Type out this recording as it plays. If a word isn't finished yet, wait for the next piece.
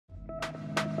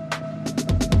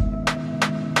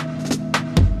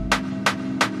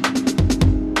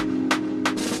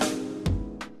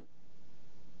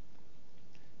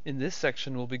In this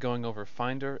section, we'll be going over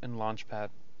Finder and Launchpad.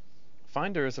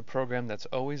 Finder is a program that's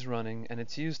always running, and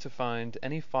it's used to find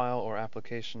any file or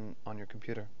application on your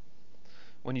computer.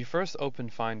 When you first open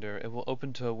Finder, it will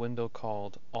open to a window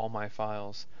called All My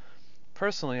Files.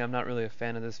 Personally, I'm not really a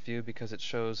fan of this view because it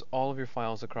shows all of your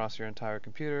files across your entire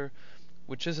computer,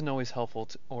 which isn't always helpful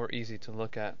or easy to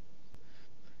look at.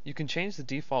 You can change the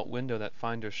default window that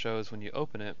Finder shows when you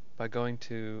open it by going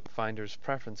to Finder's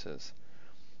Preferences.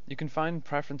 You can find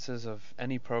preferences of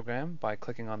any program by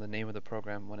clicking on the name of the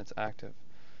program when it's active.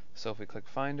 So if we click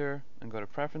Finder and go to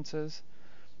Preferences,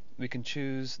 we can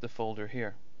choose the folder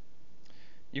here.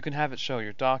 You can have it show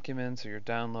your documents or your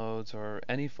downloads or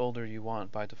any folder you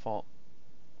want by default.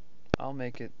 I'll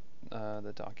make it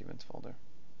the Documents folder.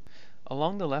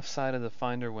 Along the left side of the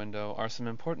Finder window are some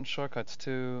important shortcuts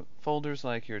to folders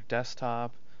like your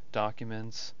desktop,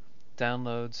 documents,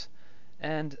 downloads,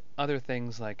 and other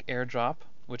things like AirDrop,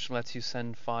 which lets you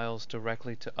send files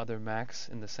directly to other Macs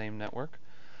in the same network.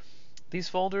 These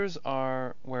folders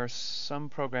are where some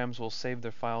programs will save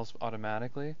their files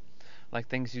automatically, like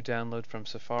things you download from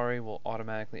Safari will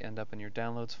automatically end up in your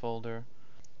Downloads folder,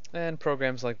 and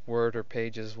programs like Word or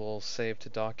Pages will save to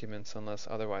Documents unless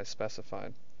otherwise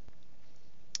specified.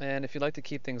 And if you'd like to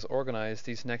keep things organized,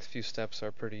 these next few steps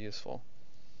are pretty useful.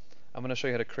 I'm going to show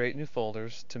you how to create new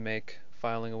folders to make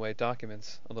filing away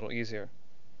documents a little easier.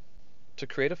 To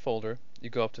create a folder, you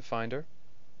go up to Finder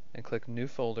and click New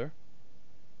Folder,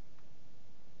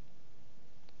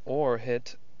 or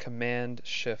hit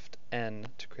Command-Shift-N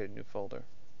to create a new folder.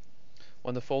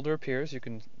 When the folder appears, you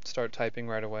can start typing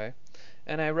right away.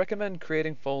 And I recommend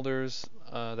creating folders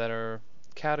that are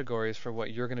categories for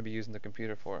what you're going to be using the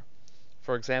computer for.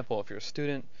 For example, if you're a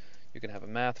student, you can have a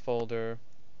math folder.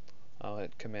 I'll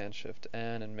hit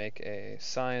Command-Shift-N and make a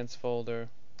science folder,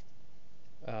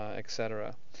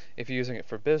 etc. If you're using it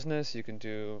for business, you can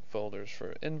do folders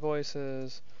for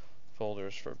invoices,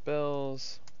 folders for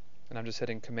bills, and I'm just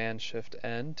hitting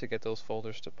Command-Shift-N to get those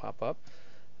folders to pop up,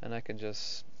 and I can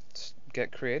just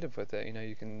get creative with it.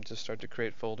 You can just start to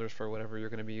create folders for whatever you're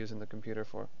going to be using the computer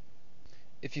for.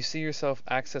 If you see yourself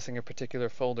accessing a particular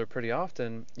folder pretty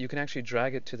often, you can actually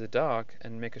drag it to the dock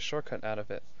and make a shortcut out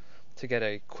of it to get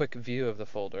a quick view of the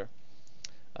folder.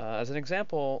 As an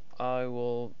example, I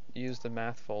will use the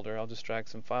math folder. I'll just drag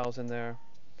some files in there,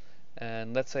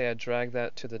 and let's say I drag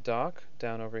that to the dock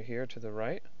down over here to the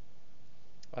right.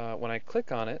 When I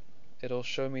click on it, it'll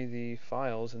show me the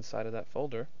files inside of that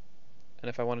folder, and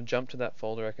if I want to jump to that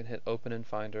folder, I can hit Open in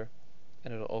Finder,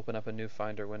 and it'll open up a new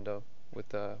Finder window with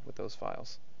those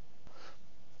files.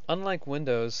 Unlike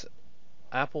Windows,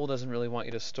 Apple doesn't really want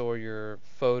you to store your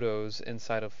photos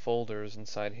inside of folders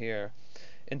inside here.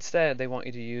 Instead, they want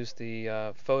you to use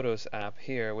the Photos app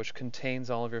here, which contains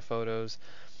all of your photos,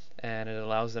 and it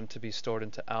allows them to be stored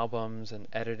into albums and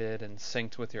edited and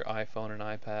synced with your iPhone and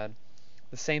iPad.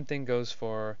 The same thing goes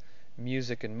for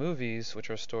music and movies, which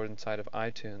are stored inside of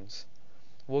iTunes.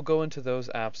 We'll go into those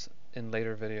apps in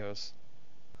later videos.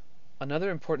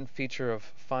 Another important feature of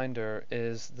Finder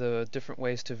is the different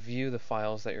ways to view the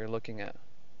files that you're looking at.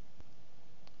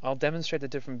 I'll demonstrate the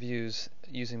different views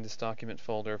using this document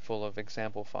folder full of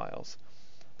example files.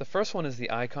 The first one is the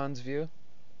Icons view,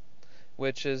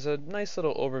 which is a nice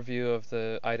little overview of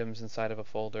the items inside of a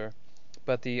folder,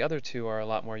 but the other two are a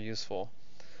lot more useful.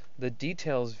 The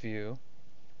Details view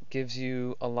gives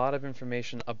you a lot of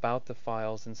information about the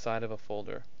files inside of a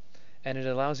folder, and it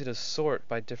allows you to sort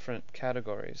by different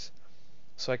categories.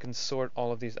 So I can sort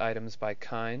all of these items by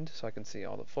kind, so I can see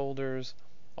all the folders,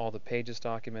 all the Pages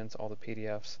documents, all the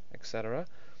PDFs, etc.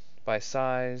 By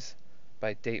size,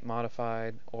 by date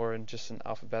modified, or in just an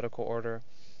alphabetical order.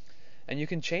 And you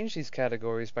can change these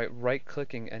categories by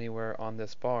right-clicking anywhere on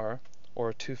this bar, or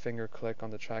a two-finger click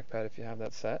on the trackpad if you have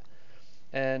that set,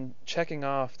 and checking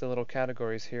off the little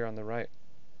categories here on the right.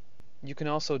 You can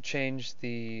also change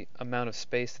the amount of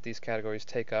space that these categories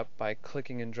take up by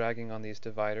clicking and dragging on these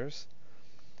dividers.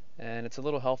 And it's a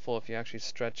little helpful if you actually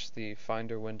stretch the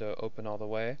Finder window open all the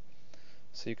way,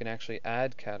 so you can actually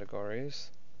add categories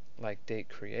like date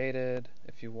created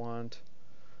if you want.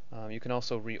 You can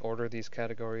also reorder these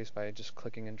categories by just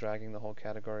clicking and dragging the whole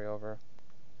category over.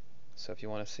 So if you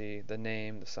want to see the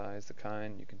name, the size, the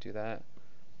kind, you can do that.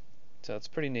 So it's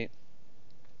pretty neat.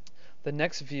 The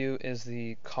next view is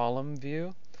the column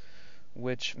view,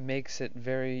 which makes it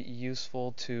very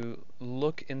useful to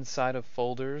look inside of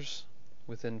folders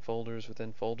within folders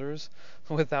within folders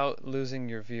without losing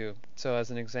your view. So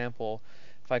as an example,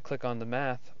 if I click on the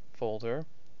math folder,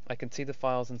 I can see the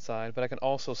files inside, but I can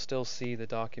also still see the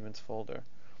documents folder.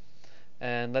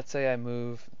 And let's say I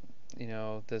move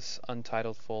this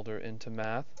untitled folder into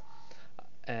math,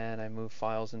 and I move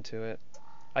files into it,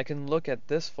 I can look at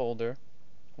this folder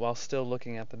while still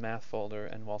looking at the math folder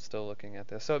and while still looking at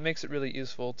this. So it makes it really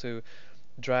useful to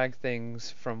drag things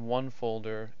from one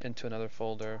folder into another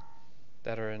folder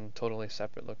that are in totally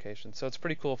separate locations. So it's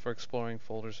pretty cool for exploring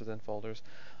folders within folders.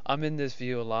 I'm in this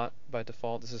view a lot by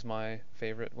default. This is my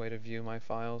favorite way to view my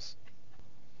files.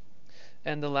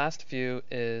 And the last view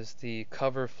is the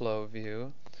cover flow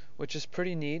view, which is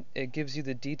pretty neat. It gives you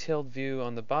the detailed view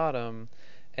on the bottom,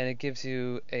 and it gives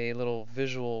you a little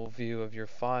visual view of your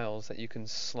files that you can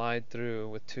slide through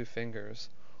with 2 fingers.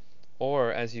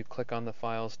 Or as you click on the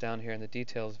files down here in the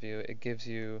details view, it gives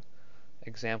you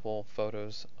example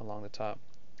photos along the top.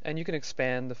 And you can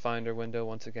expand the Finder window.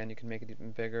 Once again, you can make it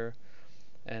even bigger.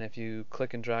 And if you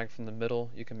click and drag from the middle,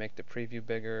 you can make the preview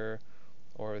bigger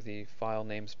or the file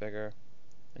names bigger,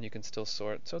 and you can still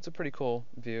sort. So it's a pretty cool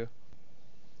view.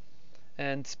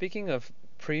 And speaking of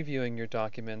previewing your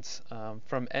documents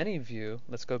from any view,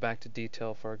 let's go back to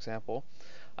detail for example,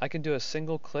 I can do a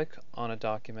single click on a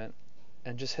document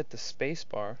and just hit the space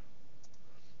bar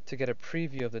to get a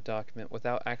preview of the document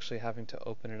without actually having to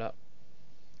open it up.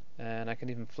 And I can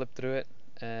even flip through it,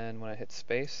 and when I hit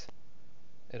space,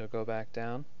 it'll go back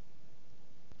down.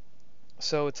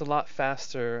 So it's a lot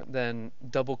faster than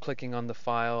double clicking on the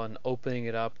file and opening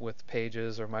it up with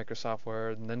Pages or Microsoft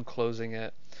Word and then closing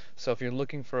it. So if you're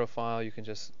looking for a file, you can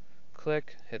just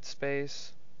click, hit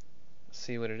space,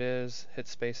 see what it is, hit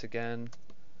space again,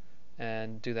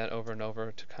 and do that over and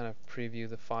over to kind of preview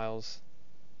the files.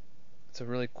 It's a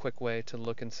really quick way to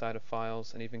look inside of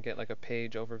files and even get like a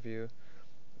page overview.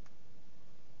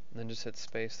 And then just hit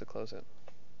space to close it.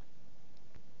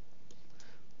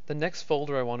 The next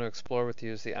folder I want to explore with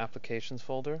you is the Applications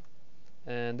folder,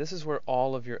 and this is where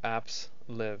all of your apps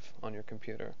live on your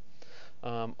computer.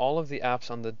 All of the apps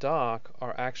on the dock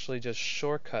are actually just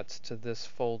shortcuts to this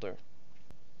folder.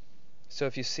 So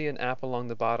if you see an app along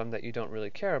the bottom that you don't really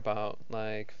care about,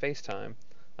 like FaceTime,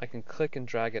 I can click and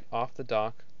drag it off the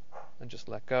dock and just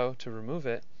let go to remove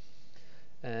it.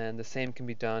 And the same can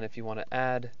be done if you want to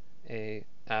add a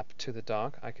app to the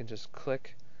dock. I can just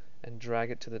click and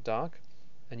drag it to the dock,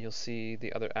 and you'll see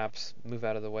the other apps move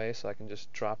out of the way, so I can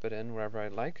just drop it in wherever I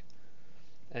like.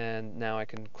 And now I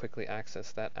can quickly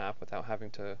access that app without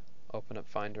having to open up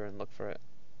Finder and look for it.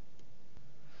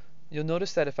 You'll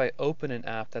notice that if I open an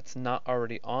app that's not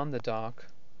already on the dock,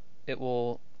 it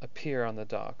will appear on the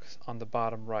dock on the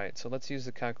bottom right. So let's use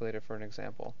the calculator for an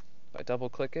example. If I double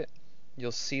click it,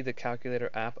 you'll see the calculator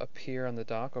app appear on the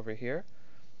dock over here.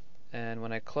 And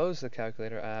when I close the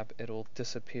calculator app, it will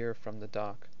disappear from the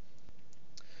dock.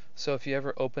 So if you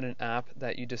ever open an app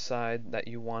that you decide that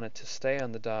you want it to stay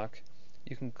on the dock,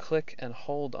 you can click and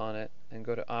hold on it and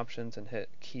go to Options and hit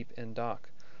Keep in Dock.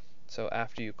 So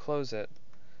after you close it,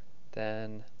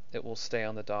 then it will stay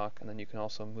on the dock, and then you can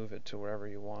also move it to wherever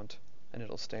you want, and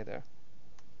it'll stay there.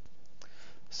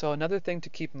 So another thing to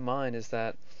keep in mind is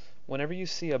that whenever you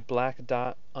see a black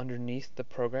dot underneath the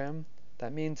program,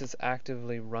 that means it's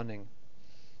actively running.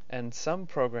 And some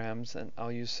programs, and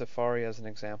I'll use Safari as an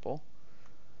example,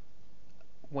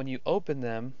 when you open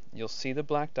them, you'll see the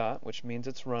black dot, which means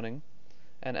it's running,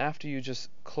 and after you just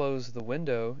close the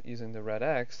window using the red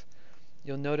X,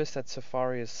 you'll notice that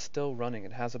Safari is still running.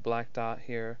 It has a black dot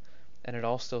here, and it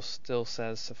also still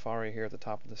says Safari here at the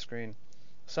top of the screen.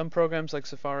 Some programs like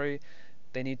Safari,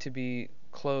 they need to be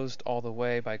closed all the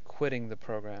way by quitting the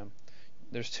program.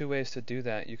 There's 2 ways to do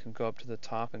that. You can go up to the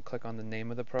top and click on the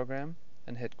name of the program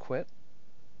and hit quit,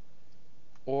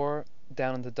 or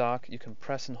down in the dock you can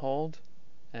press and hold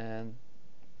and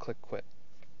click quit.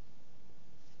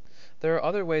 There are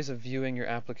other ways of viewing your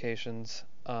applications,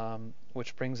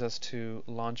 which brings us to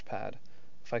Launchpad.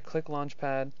 If I click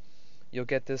Launchpad, you'll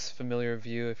get this familiar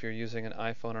view if you're using an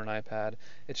iPhone or an iPad.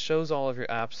 It shows all of your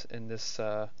apps in this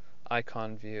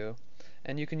icon view,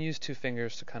 and you can use 2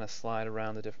 fingers to kind of slide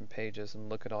around the different pages and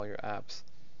look at all your apps.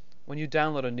 When you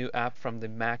download a new app from the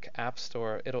Mac App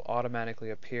Store, it'll automatically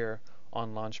appear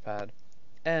on Launchpad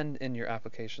and in your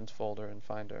Applications folder in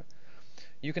Finder.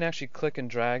 You can actually click and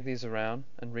drag these around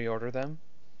and reorder them,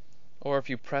 or if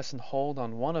you press and hold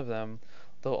on one of them,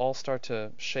 they'll all start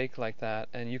to shake like that,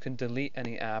 and you can delete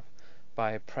any app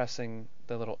by pressing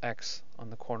the little X on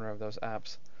the corner of those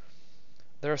apps.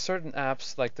 There are certain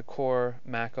apps like the core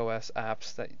macOS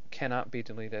apps that cannot be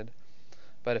deleted,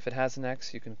 but if it has an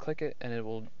X, you can click it and it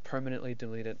will permanently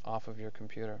delete it off of your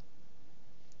computer.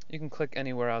 You can click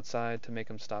anywhere outside to make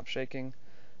them stop shaking,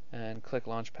 and click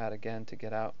Launchpad again to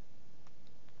get out.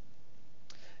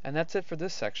 And that's it for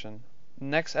this section.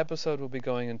 Next episode we'll be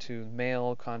going into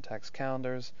mail, contacts,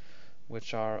 calendars,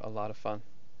 which are a lot of fun.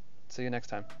 See you next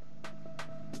time.